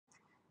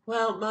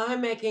Well, my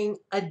making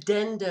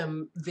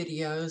addendum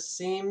videos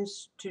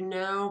seems to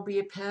now be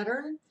a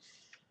pattern.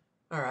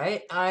 All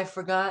right, I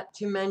forgot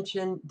to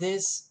mention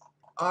this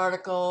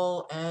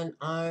article and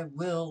I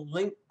will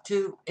link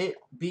to it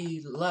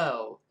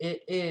below.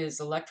 It is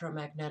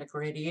electromagnetic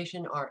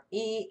radiation. Are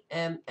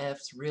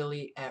EMFs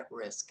really at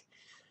risk?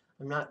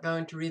 I'm not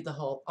going to read the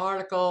whole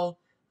article.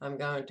 I'm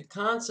going to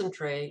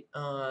concentrate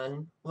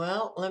on,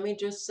 well, let me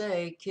just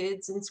say,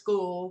 kids in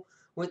school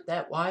with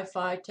that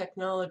Wi-Fi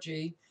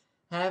technology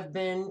have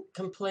been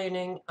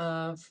complaining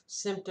of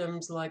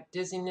symptoms like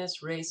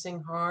dizziness,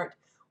 racing heart,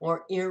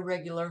 or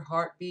irregular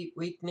heartbeat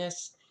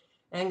weakness,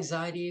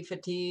 anxiety,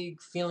 fatigue,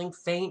 feeling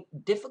faint,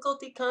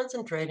 difficulty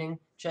concentrating,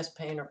 chest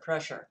pain, or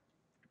pressure.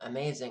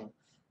 Amazing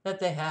that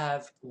they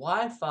have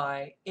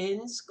Wi-Fi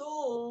in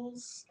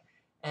schools.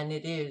 And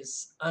it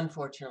is,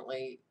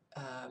 unfortunately,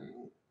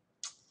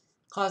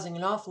 causing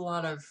an awful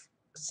lot of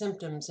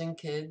symptoms in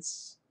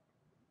kids.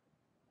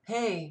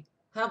 Hey,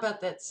 how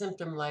about that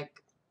symptom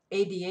like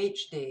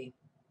ADHD?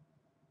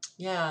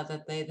 Yeah,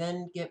 that they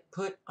then get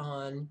put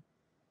on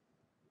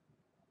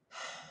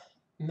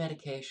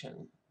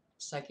medication,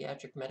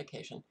 psychiatric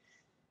medication.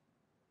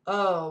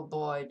 Oh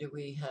boy, do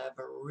we have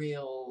a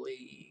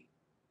really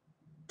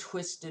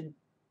twisted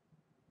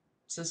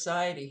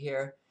society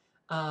here.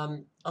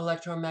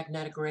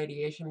 Electromagnetic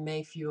radiation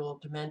may fuel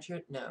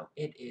dementia. No,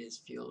 it is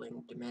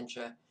fueling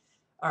dementia.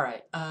 All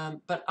right,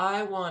 but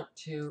I want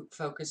to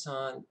focus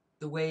on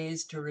the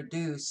ways to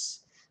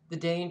reduce the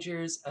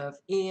dangers of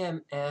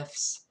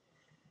EMFs.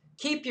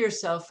 Keep your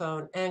cell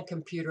phone and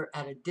computer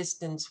at a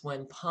distance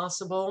when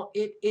possible.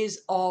 It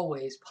is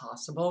always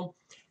possible.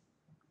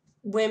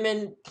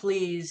 Women,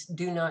 please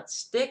do not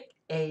stick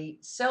a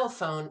cell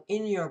phone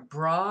in your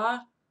bra.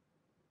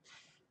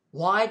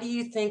 Why do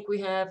you think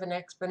we have an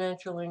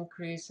exponential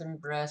increase in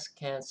breast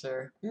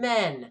cancer?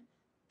 Men,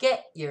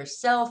 get your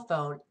cell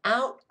phone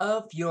out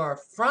of your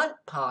front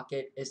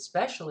pocket,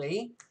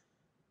 especially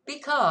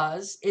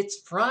because it's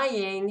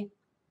frying.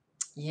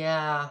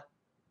 Yeah,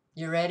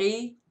 you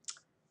ready?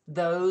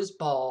 Those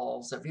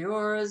balls of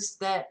yours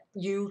that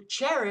you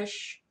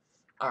cherish.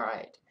 All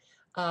right.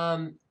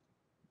 Um,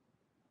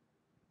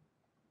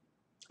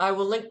 I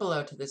will link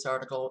below to this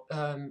article.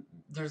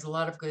 There's a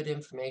lot of good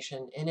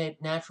information in it.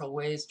 Natural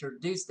ways to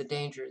reduce the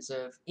dangers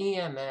of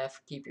EMF.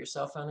 Keep your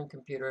cell phone and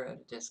computer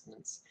at a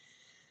distance.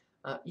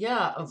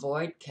 Yeah,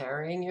 avoid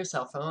carrying your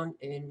cell phone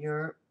in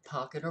your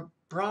pocket or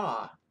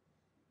bra.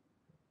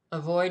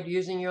 Avoid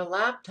using your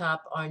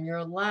laptop on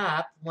your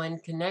lap when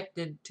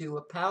connected to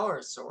a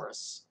power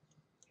source.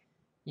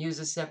 Use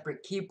a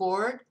separate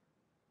keyboard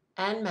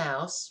and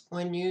mouse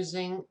when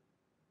using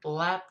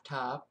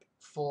laptop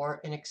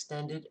for an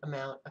extended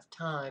amount of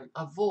time.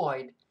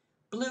 Avoid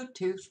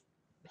Bluetooth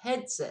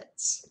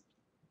headsets.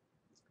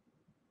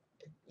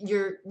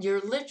 You're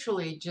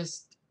literally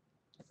just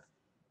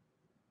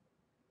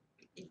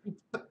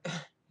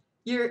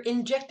you're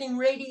injecting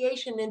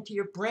radiation into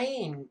your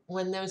brain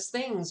when those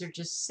things are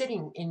just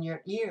sitting in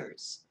your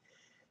ears.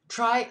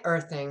 Try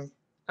earthing.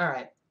 All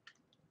right,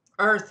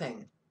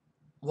 earthing.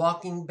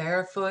 Walking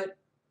barefoot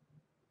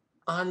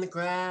on the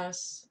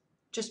grass.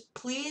 Just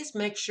please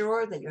make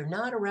sure that you're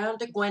not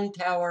around a Gwen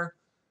tower.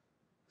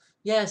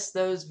 Yes,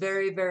 those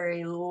very,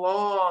 very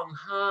long,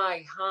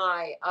 high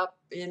up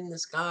in the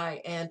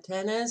sky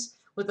antennas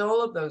with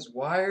all of those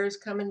wires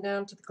coming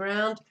down to the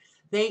ground,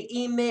 they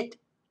emit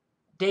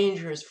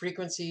dangerous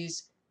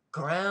frequencies,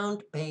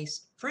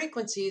 ground-based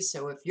frequencies.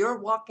 So if you're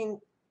walking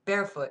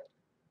barefoot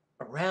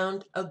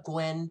around a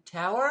Gwen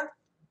tower,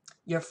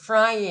 you're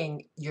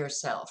frying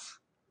yourself.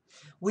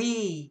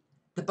 The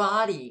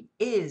body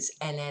is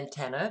an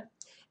antenna,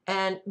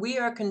 and we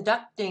are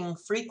conducting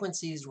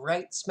frequencies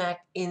right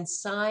smack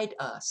inside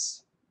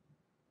us.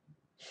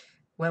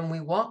 When we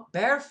walk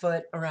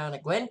barefoot around a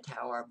Gwen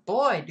tower,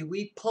 boy, do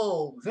we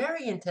pull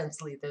very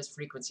intensely those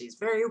frequencies,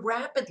 very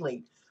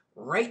rapidly,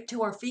 right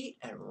to our feet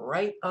and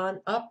right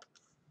on up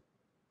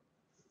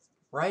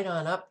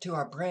to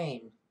our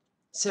brain.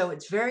 So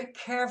it's very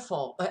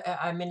careful.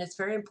 It's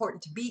very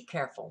important to be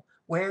careful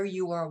where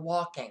you are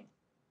walking.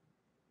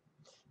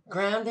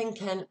 Grounding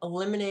can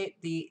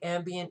eliminate the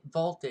ambient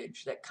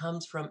voltage that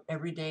comes from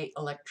everyday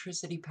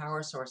electricity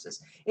power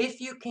sources. If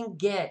you can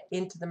get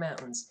into the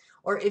mountains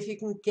or if you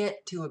can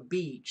get to a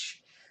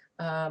beach,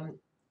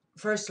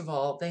 first of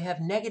all, they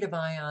have negative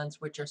ions,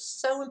 which are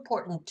so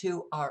important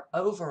to our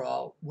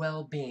overall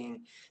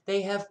well-being.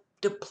 They have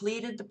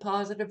depleted the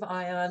positive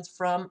ions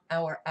from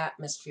our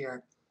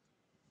atmosphere.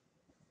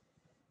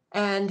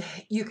 And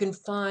you can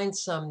find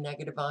some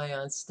negative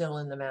ions still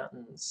in the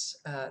mountains.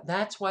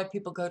 That's why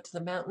people go to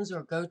the mountains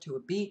or go to a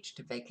beach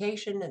to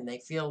vacation and they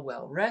feel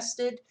well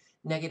rested.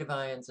 Negative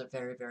ions are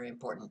very, very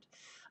important.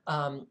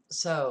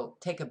 So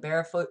take a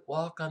barefoot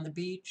walk on the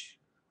beach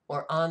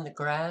or on the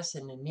grass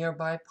in a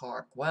nearby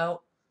park.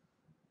 Well,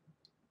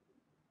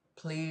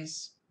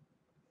 please,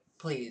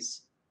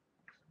 please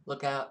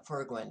look out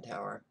for a Gwen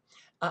tower.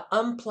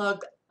 Unplug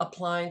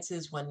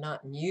appliances when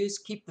not in use.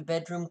 Keep the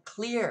bedroom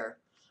clear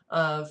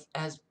of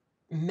as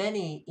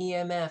many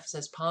EMFs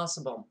as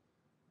possible.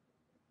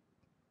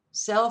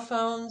 Cell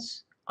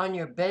phones on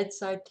your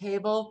bedside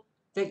table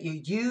that you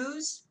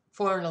use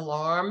for an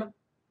alarm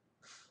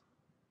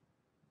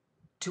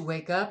to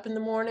wake up in the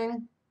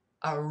morning,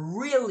 a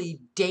really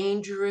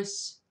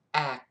dangerous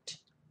act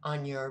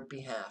on your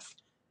behalf.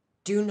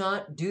 Do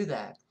not do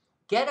that.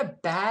 Get a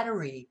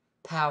battery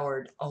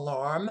powered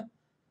alarm.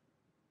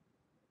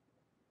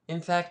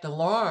 In fact,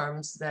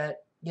 alarms that,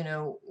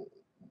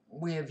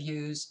 we have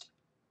used,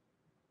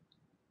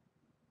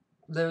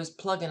 those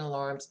plug-in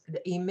alarms,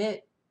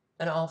 emit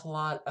an awful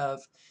lot of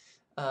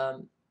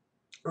um,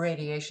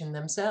 radiation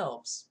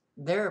themselves.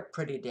 They're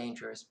pretty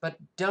dangerous, but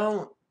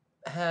don't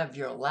have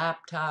your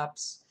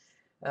laptops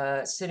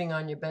sitting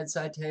on your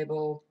bedside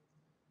table,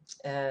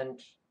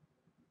 and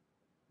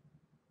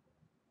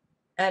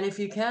if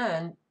you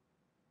can,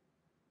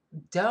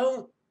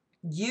 don't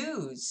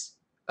use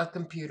a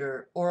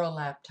computer or a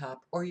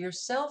laptop or your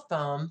cell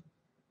phone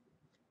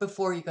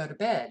before you go to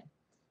bed,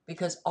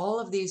 because all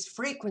of these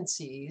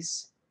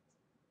frequencies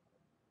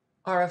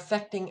are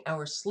affecting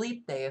our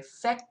sleep. They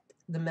affect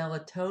the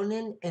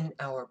melatonin in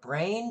our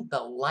brain. The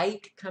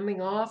light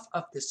coming off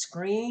of the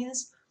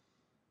screens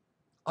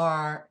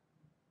are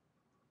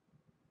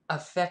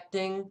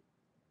affecting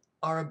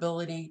our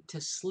ability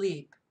to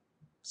sleep.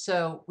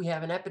 So we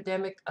have an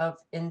epidemic of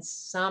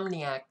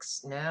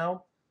insomniacs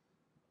now,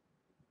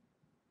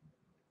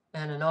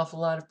 and an awful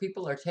lot of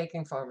people are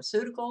taking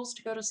pharmaceuticals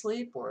to go to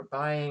sleep, or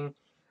buying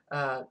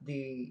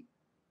the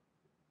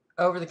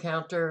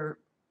over-the-counter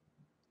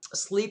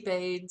sleep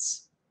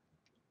aids.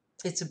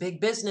 It's a big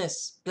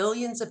business,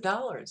 billions of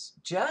dollars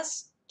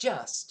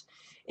just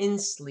in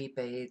sleep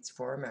aids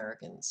for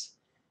Americans.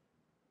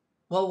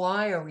 Well,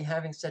 why are we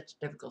having such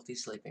difficulty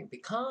sleeping?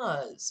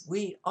 Because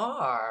we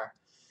are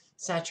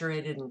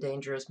saturated in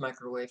dangerous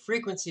microwave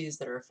frequencies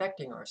that are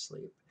affecting our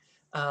sleep.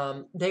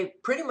 They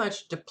pretty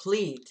much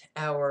deplete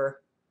our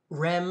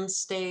REM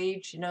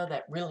stage,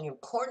 that really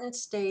important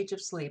stage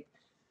of sleep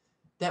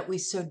that we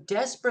so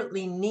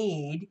desperately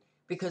need,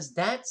 because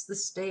that's the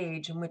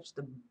stage in which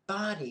the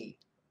body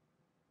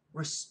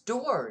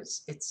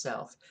restores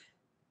itself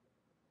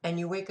and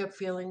you wake up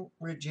feeling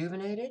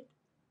rejuvenated.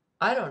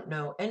 I don't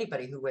know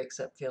anybody who wakes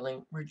up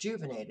feeling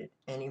rejuvenated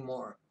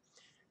anymore.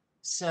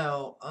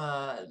 So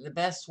the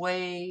best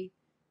way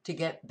to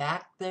get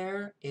back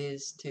there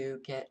is to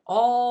get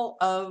all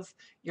of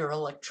your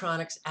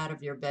electronics out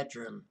of your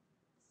bedroom.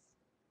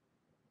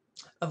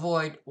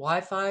 Avoid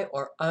Wi-Fi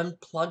or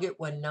unplug it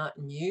when not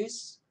in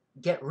use.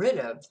 Get rid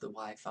of the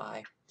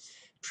Wi-Fi.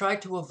 Try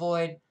to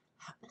avoid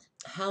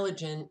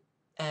halogen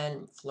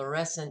and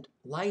fluorescent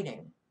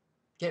lighting.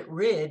 Get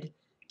rid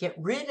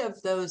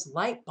of those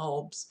light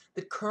bulbs,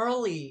 the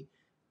curly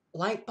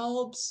light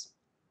bulbs.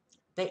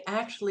 They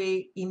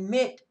actually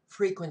emit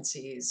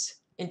frequencies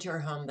into your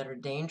home that are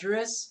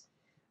dangerous.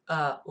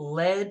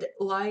 LED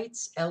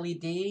lights,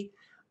 LED,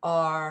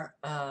 are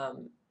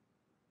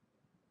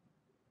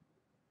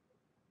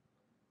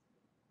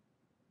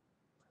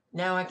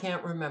now I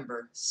can't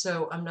remember,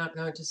 so I'm not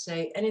going to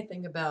say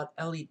anything about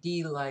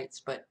LED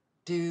lights, but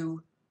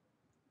do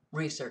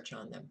research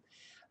on them.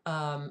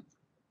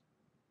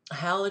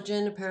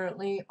 Halogen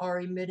apparently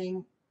are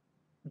emitting.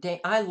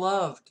 I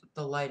loved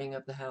the lighting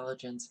of the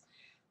halogens.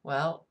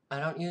 Well, I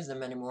don't use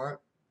them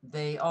anymore.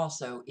 They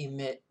also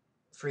emit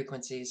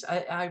frequencies.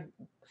 I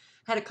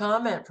had a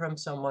comment from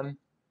someone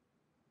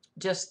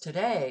just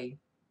today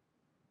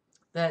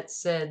that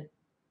said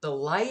the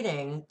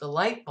lighting, the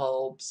light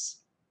bulbs,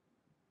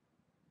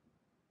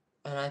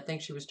 and I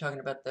think she was talking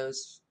about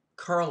those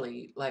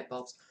curly light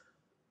bulbs,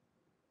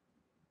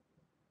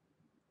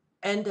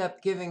 end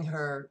up giving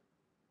her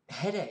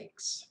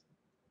headaches.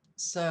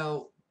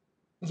 So,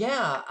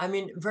 yeah, I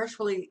mean,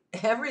 virtually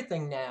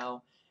everything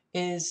now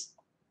is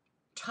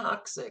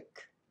toxic.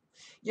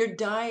 Your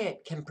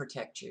diet can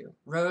protect you.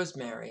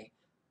 Rosemary,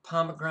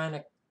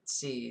 pomegranate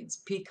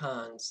seeds,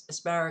 pecans,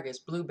 asparagus,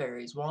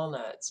 blueberries,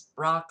 walnuts,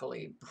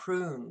 broccoli,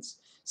 prunes,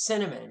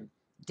 cinnamon,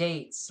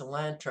 dates,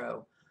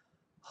 cilantro,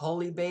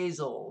 holy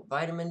basil,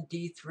 vitamin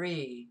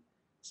D3,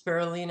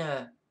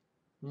 spirulina,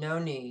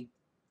 noni,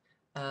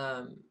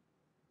 um,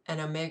 and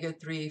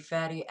omega-3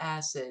 fatty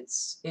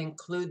acids.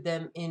 Include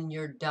them in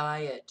your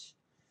diet.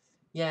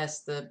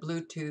 Yes, the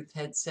Bluetooth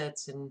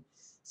headsets, and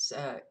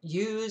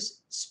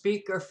use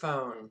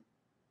speakerphone.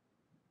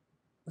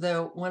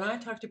 Though when I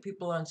talk to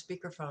people on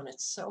speakerphone,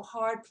 it's so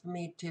hard for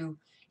me to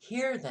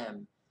hear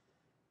them.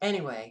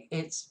 Anyway,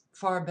 it's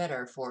far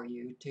better for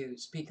you to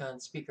speak on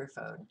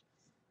speakerphone.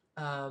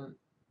 Um,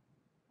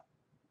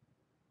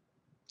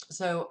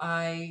 so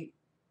I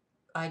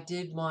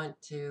did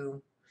want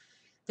to.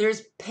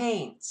 There's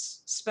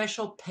paints,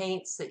 special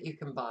paints that you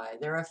can buy.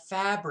 There are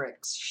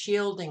fabrics,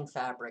 shielding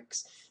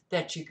fabrics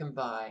that you can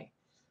buy.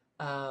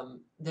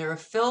 There are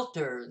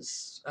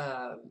filters.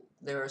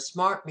 There are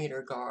smart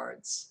meter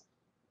guards.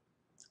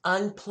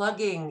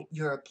 Unplugging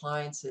your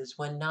appliances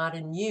when not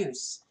in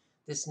use.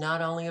 This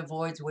not only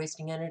avoids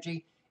wasting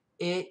energy,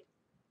 it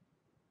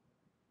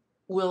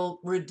will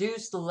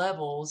reduce the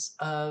levels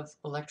of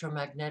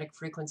electromagnetic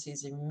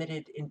frequencies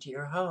emitted into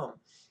your home.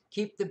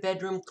 Keep the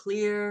bedroom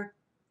clear.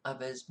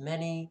 of as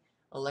many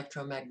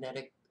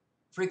electromagnetic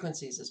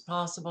frequencies as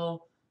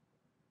possible.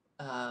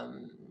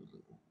 Um,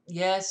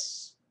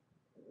 yes,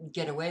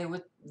 do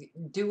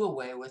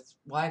away with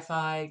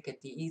Wi-Fi,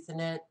 get the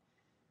Ethernet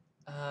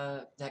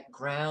that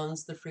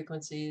grounds the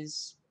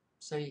frequencies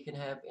so you can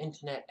have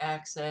internet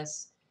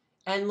access.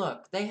 And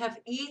look, they have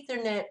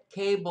Ethernet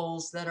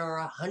cables that are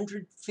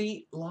 100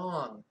 feet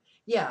long.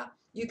 Yeah,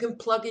 you can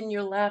plug in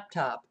your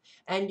laptop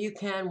and you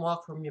can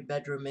walk from your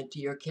bedroom into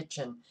your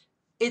kitchen.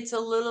 It's a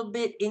little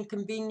bit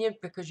inconvenient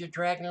because you're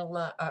dragging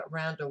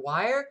around a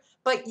wire,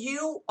 but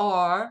you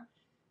are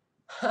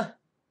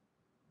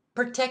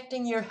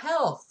protecting your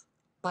health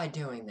by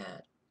doing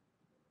that.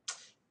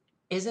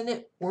 Isn't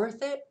it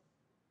worth it?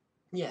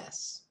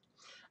 Yes.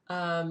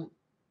 Um,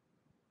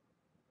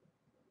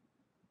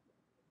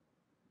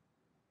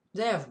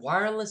 They have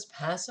wireless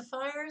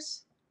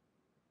pacifiers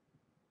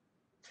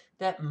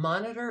that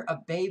monitor a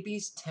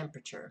baby's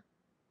temperature.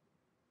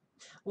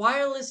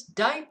 Wireless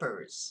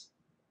diapers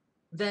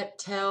that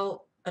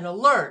tell an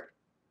alert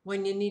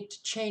when you need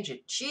to change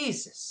it.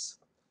 Jesus,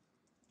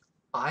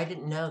 I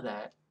didn't know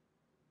that.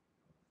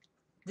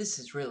 This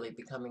is really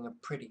becoming a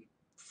pretty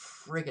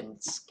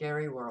friggin'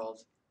 scary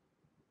world.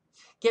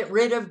 Get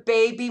rid of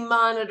baby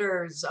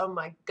monitors. Oh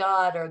my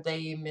God, are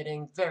they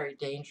emitting very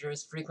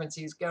dangerous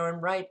frequencies going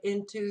right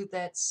into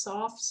that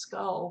soft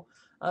skull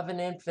of an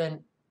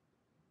infant?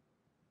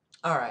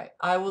 All right,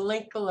 I will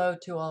link below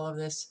to all of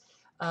this.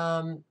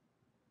 Um,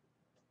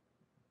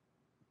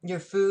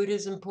 your food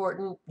is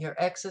important. Your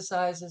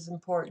exercise is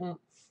important.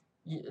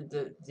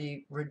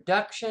 The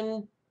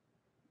reduction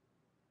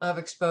of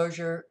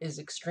exposure is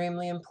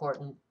extremely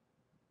important.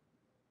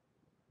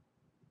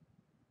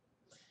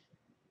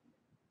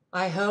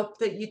 I hope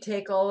that you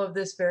take all of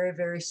this very,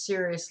 very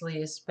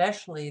seriously,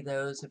 especially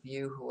those of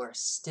you who are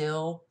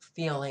still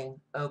feeling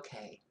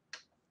okay.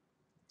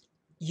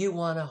 You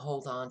want to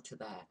hold on to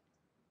that.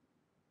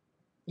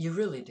 You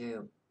really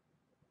do.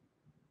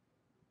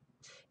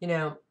 You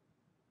know,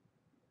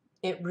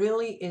 it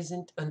really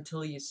isn't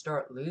until you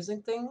start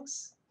losing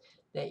things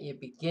that you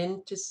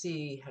begin to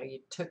see how you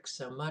took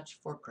so much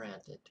for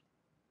granted.